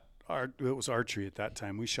shot. It was archery at that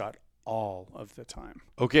time. We shot all of the time.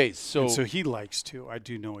 Okay, so he likes to. I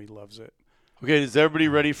do know he loves it. Okay, is everybody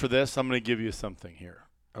ready for this? I'm going to give you something here.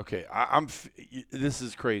 Okay, this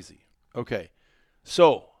is crazy. Okay,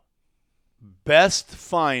 so best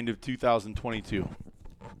find of 2022. You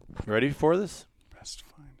ready for this? Best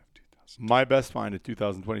find of 2022. My best find of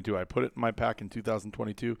 2022. I put it in my pack in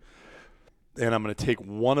 2022. And I'm going to take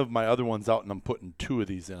one of my other ones out, and I'm putting 2 of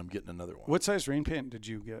these in. I'm getting another one. What size rain pant did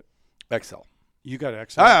you get? XL. You got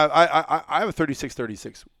XL? I have a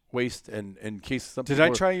 36 waist, and in case something. Did I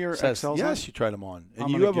try your XLs? Yes, you tried them on, and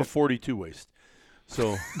you have a 42 waist.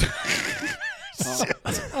 So.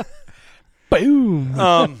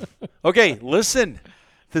 Boom. Okay, listen.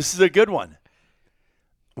 This is a good one.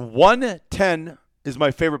 110 is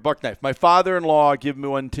my favorite buck knife. My father-in-law gave me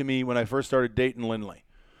one to me when I first started dating Lindley,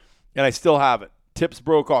 and I still have it. Tips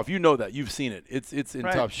broke off. You know that. You've seen it. It's in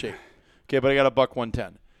tough shape. Okay, but I got a buck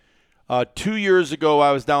 110. 2 years ago,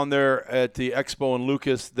 I was down there at the expo in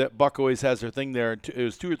Lucas. That Buck always has their thing there. It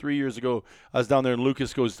was 2 or 3 years ago. I was down there, and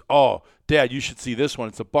Lucas goes, "Oh, Dad, you should see this one.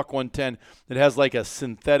 It's a buck 110. It has like a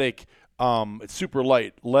synthetic, it's super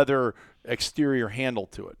light leather exterior handle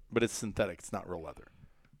to it, but it's synthetic. It's not real leather."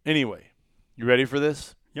 Anyway, you ready for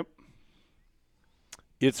this? Yep.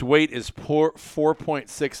 Its weight is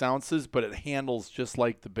 4.6 ounces, but it handles just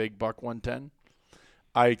like the big buck 110.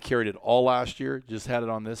 I carried it all last year. Just had it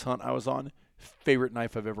on this hunt I was on. Favorite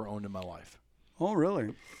knife I've ever owned in my life. Oh,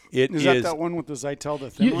 really? It is that one with the Zytel, the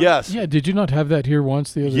thin one? Yes. Yeah, did you not have that here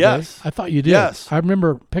once the other day? I thought you did. Yes. I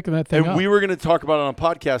remember picking that thing up. And we were going to talk about it on a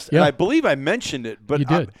podcast, and I believe I mentioned it. But you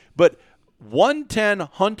did. But 110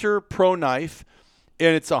 Hunter Pro knife,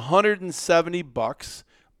 and it's $170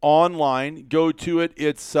 online. Go to it.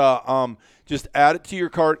 It's just add it to your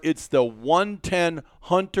cart. It's the 110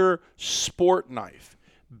 Hunter Sport knife.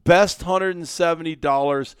 Best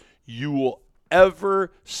 $170 you will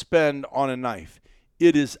ever spend on a knife.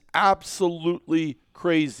 It is absolutely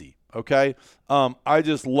crazy, okay? I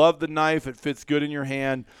just love the knife. It fits good in your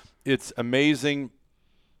hand. It's amazing.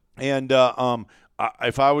 And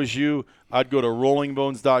if I was you, I'd go to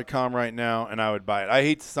rollingbones.com right now, and I would buy it. I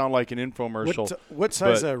hate to sound like an infomercial. What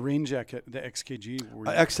size rain jacket, the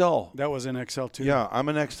XKG? XL. That was an XL too? Yeah, I'm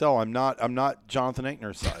an XL. I'm not Jonathan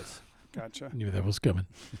Eichner's size. Gotcha. I knew that was coming.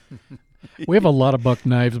 We have a lot of buck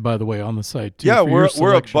knives, by the way, on the site, too. Yeah, we're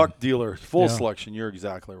a buck dealer. Full selection. You're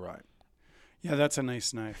exactly right. Yeah, that's a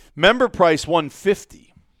nice knife. Member price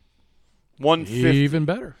 $150. $150. Even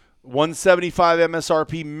better. $175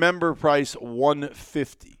 MSRP. Member price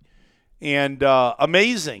 $150. And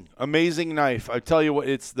amazing knife. I tell you what,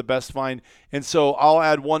 it's the best find. And so I'll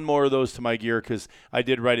add one more of those to my gear because I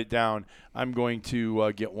did write it down. I'm going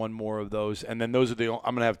to get one more of those, and then those are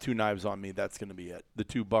I'm going to have 2 knives on me. That's going to be it. The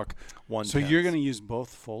 2 buck 110. So you're going to use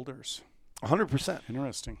both folders. 100%.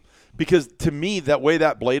 Interesting. Because to me, that way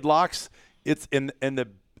that blade locks, it's in the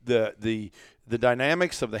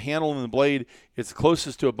dynamics of the handle and the blade, it's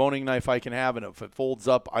closest to a boning knife I can have, and if it folds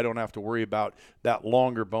up, I don't have to worry about that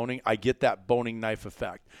longer boning. I get that boning knife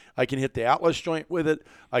effect. I can hit the atlas joint with it.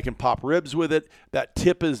 I can pop ribs with it. That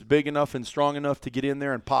tip is big enough and strong enough to get in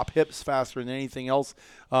there and pop hips faster than anything else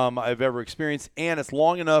I've ever experienced, and it's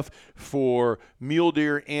long enough for mule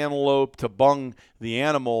deer, antelope to bung the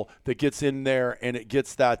animal that gets in there, and it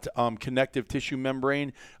gets that connective tissue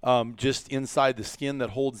membrane just inside the skin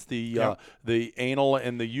that holds the anal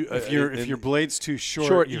and the if your blade's too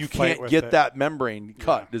short you can't get that membrane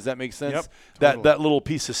cut. Does that make sense? Yep, totally. That little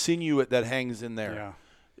piece of sinew that hangs in there. Yeah.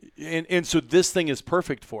 And so this thing is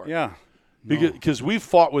perfect for it. Yeah. Because we've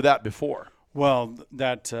fought with that before. Well,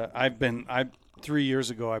 that 3 years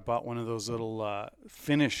ago I bought one of those little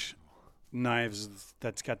finish knives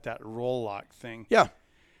that's got that roll lock thing. Yeah.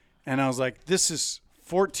 And I was like, this is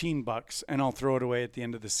 $14 and I'll throw it away at the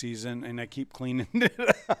end of the season, and I keep cleaning it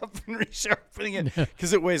up and resharpening it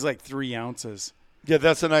because it weighs like 3 ounces. Yeah,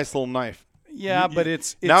 that's a nice little knife. Yeah, but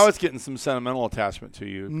it's now it's getting some sentimental attachment to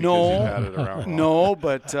you. No, you've had it around no,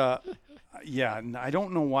 but I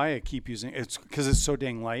don't know why I keep using it. It's because it's so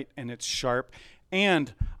dang light and it's sharp,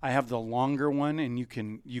 and I have the longer one, and you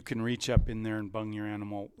can reach up in there and bung your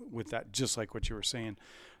animal with that, just like what you were saying.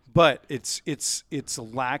 But it's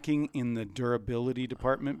lacking in the durability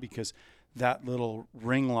department because that little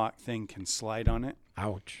ring lock thing can slide on it.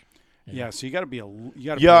 Ouch. Yeah, so you got to be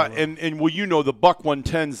and well, you know, the buck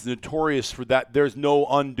 110's notorious for that. There's no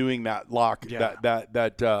undoing that lock, that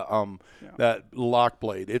lock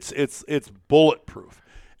blade. It's bulletproof,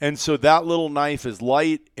 and so that little knife is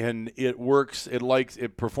light and it works.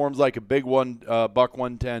 It performs like a big buck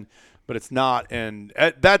 110, but it's not. And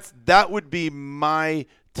that would be my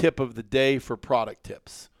tip of the day for product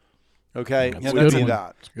tips. Okay,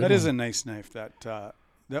 that is a nice knife.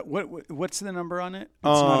 What's the number on it? It's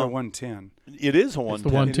not a 110. It is a 110. It's the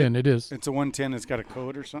 110. It is. It's a 110. It's got a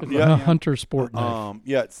code or something. Yeah, Hunter Sport knife.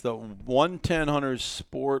 It's the 110 Hunter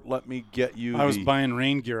Sport. Let me get you. I was buying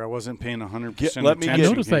rain gear. I wasn't paying 100%. I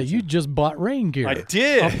noticed that you just bought rain gear. I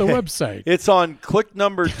did off the website. It's on click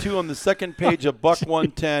number 2 on the second page of Buck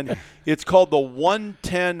 110. It's called the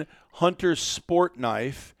 110 Hunter Sport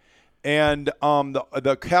knife, and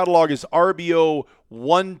the catalog is RBO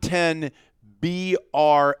 110. BRSFG.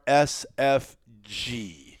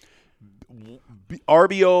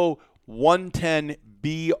 RBO 110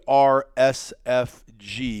 BRSFG.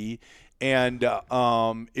 and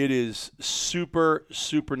it is super,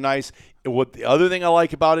 super nice. What the other thing I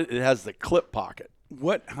like about it, it has the clip pocket.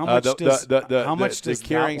 How much does the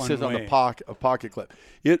carrying that one system weigh? on the pocket clip?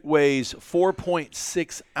 It weighs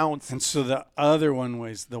 4.6 ounces. And so the other one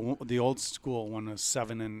weighs the old school one was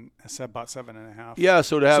about 7.5. Yeah,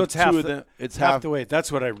 so to have it's two half of them, it's half the weight.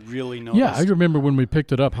 That's what I really noticed. Yeah, I remember when we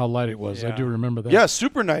picked it up how light it was. I Yeah. do remember that. Yeah,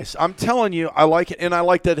 super nice. I'm telling you, I like it, and I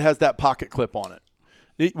like that it has that pocket clip on it.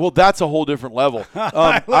 Well, that's a whole different level.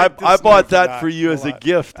 I bought that for you as a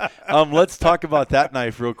gift. Let's talk about that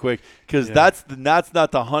knife real quick, because that's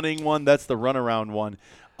not the hunting one. That's the runaround one.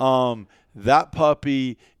 That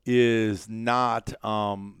puppy is not.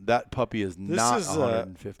 That puppy is not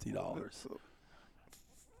 $150.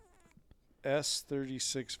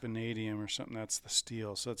 S36 vanadium or something. That's the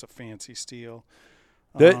steel, so it's a fancy steel.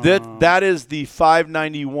 That is the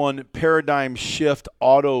 591 Paradigm Shift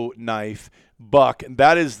auto knife buck, and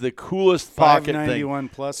that is the coolest pocket thing. 591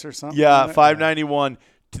 plus or something. Yeah, 591.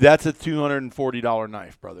 That's a $240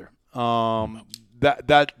 knife, brother.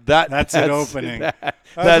 That's it opening.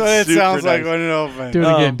 That's what it sounds nice. like when it opens. Do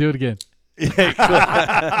it again. Do it again.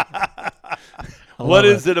 What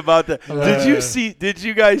is it about that? Did Did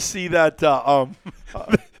you guys see that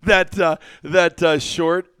that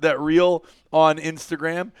short, that reel on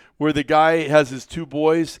Instagram where the guy has his two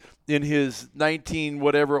boys in his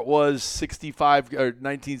 65 or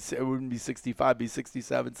 19, it wouldn't be 65, be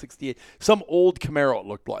 67, 68, some old Camaro it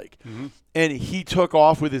looked like. Mm-hmm. And he took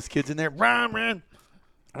off with his kids in there, ran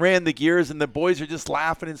the gears, and the boys are just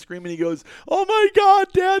laughing and screaming. He goes, "Oh my God,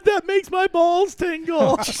 Dad, that makes my balls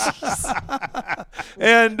tingle."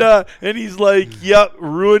 And he's like, "Yep,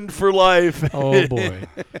 ruined for life." Oh boy.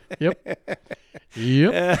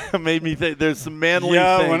 Yep. Made me think there's some manly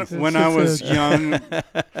things. When I was young,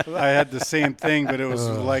 I had the same thing, but it was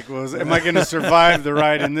am I going to survive the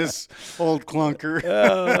ride in this old clunker?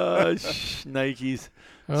 Nikes.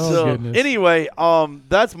 Oh, So goodness. anyway,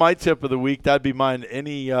 that's my tip of the week. That'd be mine.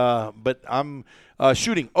 But I'm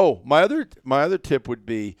shooting. Oh, my other tip would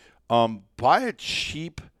be buy a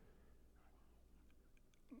cheap,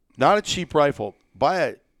 not a cheap rifle. Buy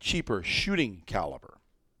a cheaper shooting caliber.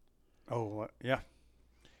 Oh, yeah.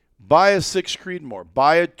 Buy a 6 Creedmoor.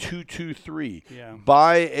 Buy a 223. Yeah.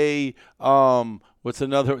 Buy a what's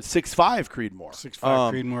another 6.5 Creedmoor.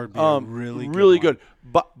 6.5 Creedmoor would be really good.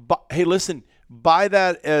 But hey, listen, buy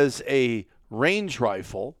that as a range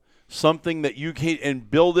rifle, something that you can,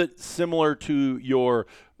 and build it similar to your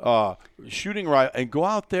shooting rifle, and go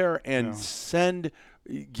out there and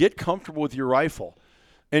get comfortable with your rifle,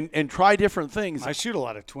 and try different things. I shoot a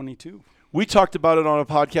lot of 22. We talked about it on a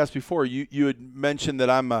podcast before. You had mentioned that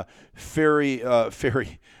I'm a fairy. You're a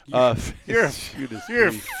fairy.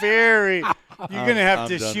 You're going to have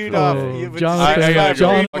to shoot off. Jonathan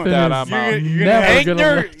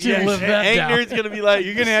Ankner's going to be like,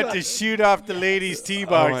 you're going to have to shoot off the ladies' tee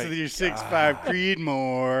box with your 6.5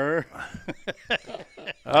 Creedmoor.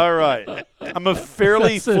 All right. I'm a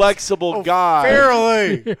fairly flexible guy.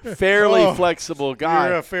 Fairly flexible guy.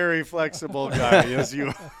 You're a very flexible guy. Yes, you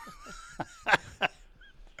are.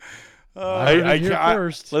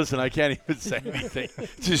 Listen, I can't even say anything.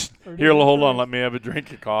 Just here, hold on. Let me have a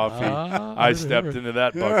drink of coffee. I stepped into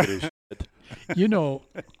that bucket of shit.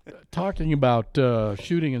 Talking about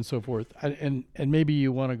shooting and so forth, and maybe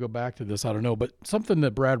you want to go back to this, I don't know, but something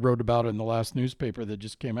that Brad wrote about in the last newspaper that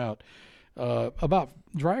just came out about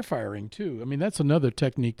dry firing too. I mean, that's another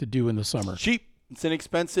technique to do in the summer. Cheap. It's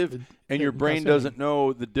inexpensive, and your brain doesn't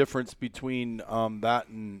know the difference between that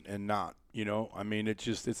and not. You know, I mean, it's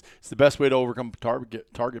the best way to overcome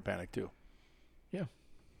target panic too. Yeah.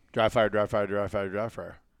 Dry fire.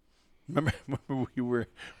 Remember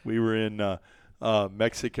we were in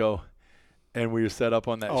Mexico, and we were set up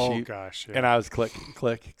on that sheep. Oh gosh! Yeah. And I was click.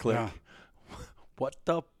 Yeah. What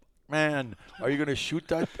the man? Are you gonna shoot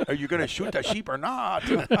that? Are you gonna shoot that sheep or not?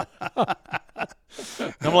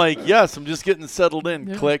 I'm like, yes. I'm just getting settled in.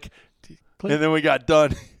 Yeah. Click. And then we got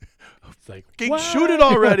done. It's like, shoot it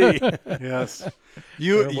already. Yes.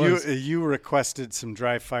 You requested some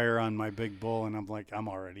dry fire on my big bull, and I'm like, I'm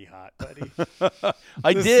already hot, buddy.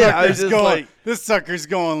 I did. I was just like, this sucker's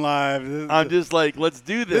going live. I'm just like, let's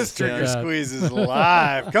do this. This trigger squeeze is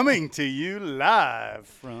live, coming to you live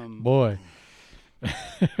from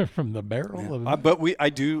from the barrel. Yeah. But I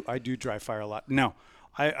do dry fire a lot. No,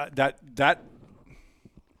 that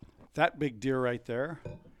big deer right there.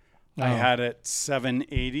 I had it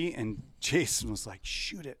 780, and Jason was like,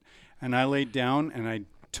 shoot it. And I laid down, and I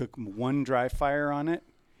took one dry fire on it.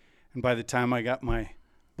 And by the time I got my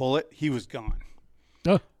bullet, he was gone.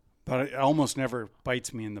 Oh. But it almost never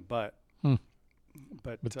bites me in the butt.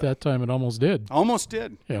 But that time it almost did. almost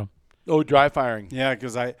did. Yeah. Oh, dry firing. Yeah,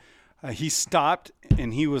 because he stopped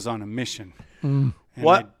and he was on a mission. Mm. And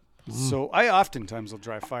What? So I oftentimes will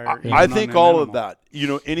dry fire. even I on think an all animal. of that,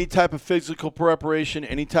 any type of physical preparation,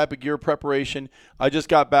 any type of gear preparation. I just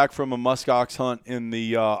got back from a muskox hunt in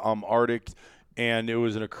the Arctic, and it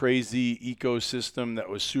was in a crazy ecosystem that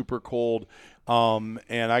was super cold.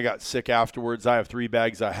 And I got sick afterwards. I have 3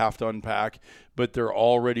 bags I have to unpack, but they're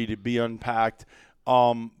all ready to be unpacked.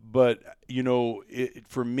 But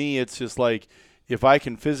for me, it's just like, if I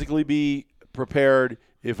can physically be prepared,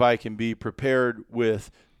 if I can be prepared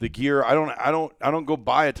with the gear, I don't go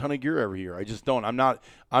buy a ton of gear every year. I just don't. I'm not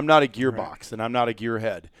a gearbox, and I'm not a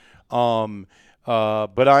gearhead.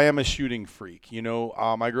 But I am a shooting freak.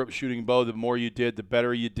 I grew up shooting bow. The more you did, the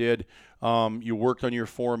better you did. You worked on your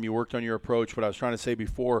form, you worked on your approach. What I was trying to say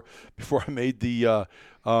before I made the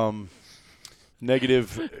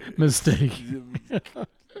negative Mistake.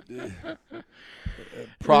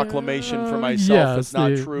 proclamation for myself that's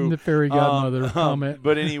not true. The fairy godmother comment.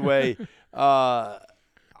 But anyway, I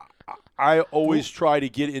always try to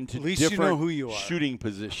get into At least you different know who you are. shooting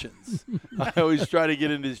positions. I always try to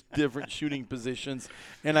get into different shooting positions,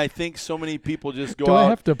 and I think so many people just go Do out I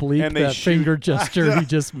have to bleep and they that shoot. finger gesture he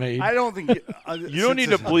just made? I don't think You don't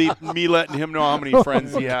need to bleep me letting him know how many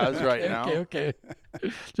friends he has right now. Okay.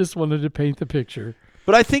 Just wanted to paint the picture.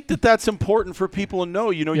 But I think that's important for people to know.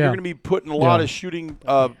 You're going to be put in a lot of shooting,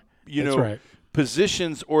 That's right.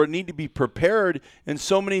 positions, or need to be prepared. And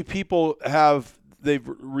so many people they've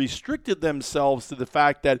restricted themselves to the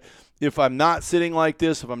fact that if I'm not sitting like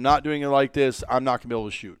this, if I'm not doing it like this, I'm not going to be able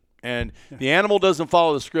to shoot. And the animal doesn't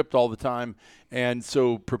follow the script all the time. And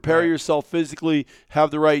so prepare yourself physically,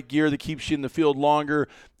 have the right gear that keeps you in the field longer,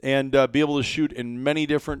 and be able to shoot in many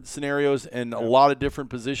different scenarios and a lot of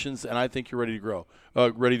different positions. And I think you're ready to go.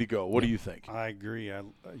 What do you think? I agree.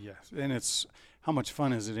 Yes, and it's how much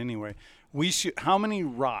fun is it anyway? We shoot. How many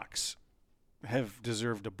rocks have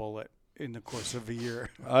deserved a bullet in the course of a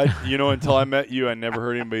year? Until I met you, I never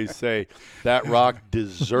heard anybody say that rock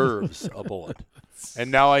deserves a bullet. And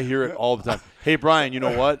now I hear it all the time. Hey, Brian, you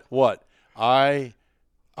know what? What? I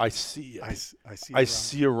see it. I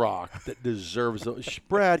see a rock that deserves a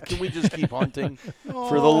Brad, can we just keep hunting?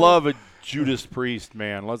 For the love of Judas Priest,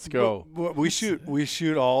 man. Let's go. But we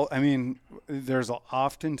shoot all. I mean, there's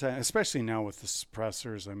oftentimes, especially now with the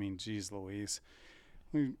suppressors. I mean, geez Louise.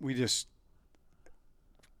 We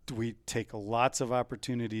take lots of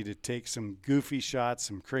opportunity to take some goofy shots,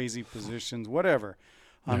 some crazy positions, whatever.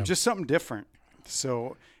 Just something different.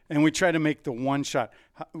 So, and we try to make the one shot.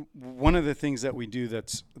 One of the things that we do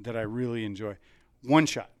that I really enjoy, one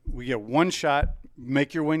shot. We get one shot.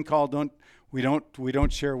 Make your wind call. We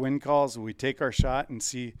don't share wind calls. We take our shot and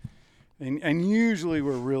see, and usually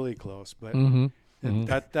we're really close. But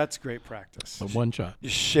that's great practice. But one shot.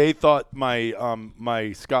 Shay thought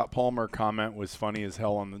my Scott Palmer comment was funny as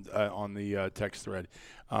hell on the text thread.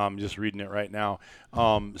 Just reading it right now.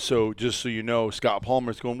 So just so you know, Scott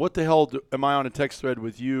Palmer's going, what the hell am I on a text thread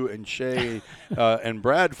with you and Shay and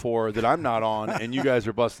Brad for that I'm not on, and you guys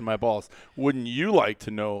are busting my balls? Wouldn't you like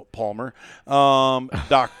to know, Palmer?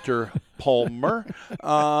 Dr. Palmer.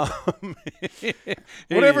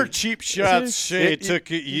 Whatever cheap shots Shay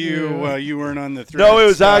took at you while you weren't on the thread. No, it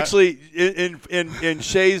was actually in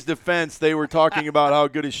Shay's defense. They were talking about how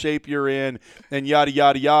good a shape you're in and yada,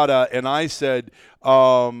 yada, yada. And I said,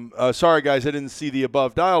 sorry, guys, I didn't see the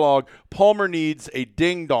above dialogue. Palmer needs a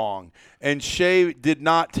ding-dong. And Shay did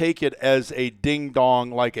not take it as a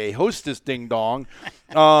ding-dong like a hostess ding-dong.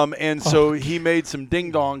 And so he made some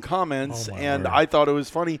ding-dong comments, and I thought it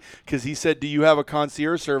was funny because he said, do you have a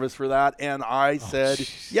concierge service for that? And I said,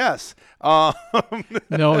 yes. No,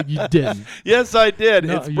 you didn't. Yes, I did.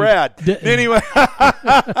 No, it's Brad. didn't. Anyway.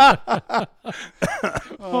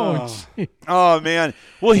 Oh, man.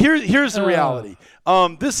 Well, here's the reality.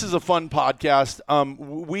 This is a fun podcast.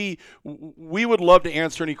 We would love to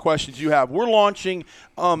answer any questions you have. We're launching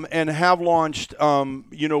and have launched.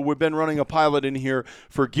 We've been running a pilot in here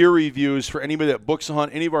for gear reviews for anybody that books a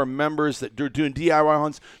hunt, any of our members that are doing DIY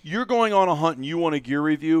hunts. You're going on a hunt and you want a gear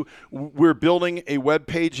review. We're building a web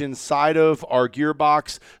page inside of our gear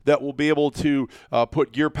box that will be able to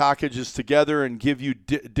put gear packages together and give you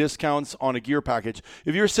discounts on a gear package.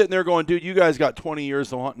 If you're sitting there going, dude, you guys got 20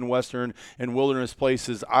 years of hunting Western and wilderness this place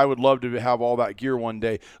is I would love to have all that gear one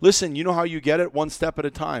day. Listen, you know how you get it? One step at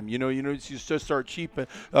a time. You just start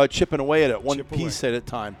chipping away at it, one piece at a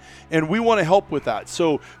time. And we want to help with that.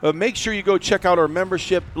 So make sure you go check out our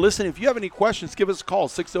membership. Listen, if you have any questions, give us a call,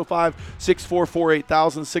 605-644-8000,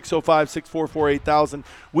 605-644-8000.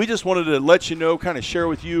 We just wanted to let you know, kind of share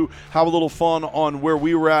with you, have a little fun on where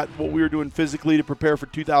we were at, what we were doing physically to prepare for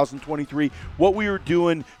 2023, what we were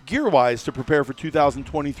doing gear-wise to prepare for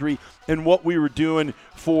 2023, and what we were doing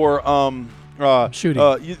for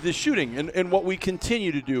the shooting and what we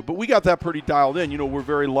continue to do. But we got that pretty dialed in. We're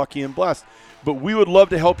very lucky and blessed. But we would love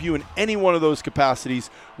to help you in any one of those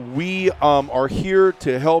capacities. We are here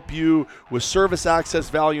to help you with service, access,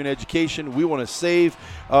 value, and education. We want to save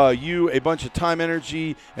you a bunch of time,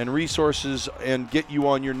 energy, and resources and get you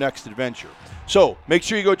on your next adventure. So make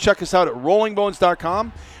sure you go check us out at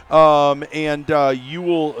rollingbones.com. And you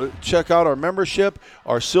will check out our membership,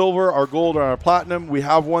 our silver, our gold, and our platinum. We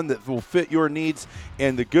have one that will fit your needs.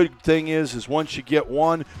 And the good thing is once you get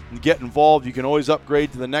one and get involved, you can always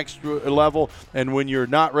upgrade to the next level. And when you're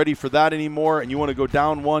not ready for that anymore and you want to go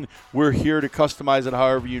down one, we're here to customize it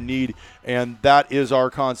however you need. And that is our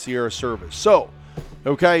concierge service. So,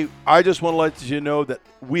 okay, I just want to let you know that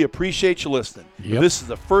we appreciate you listening. Yep. If this is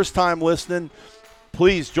the first time listening,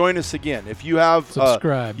 please join us again. If you have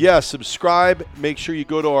subscribe. Subscribe. Make sure you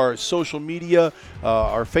go to our social media,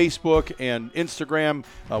 our Facebook and Instagram.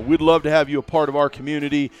 We'd love to have you a part of our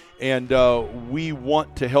community, and we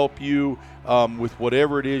want to help you with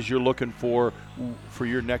whatever it is you're looking for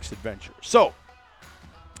your next adventure. So,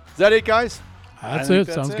 is that it, guys? That's it.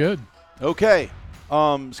 Sounds good. Okay.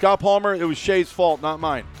 Scott Palmer, it was Shay's fault, not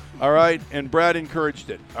mine. All right? And Brad encouraged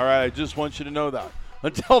it. All right? I just want you to know that.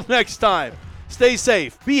 Until next time. Stay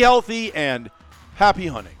safe, be healthy, and happy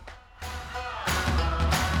hunting.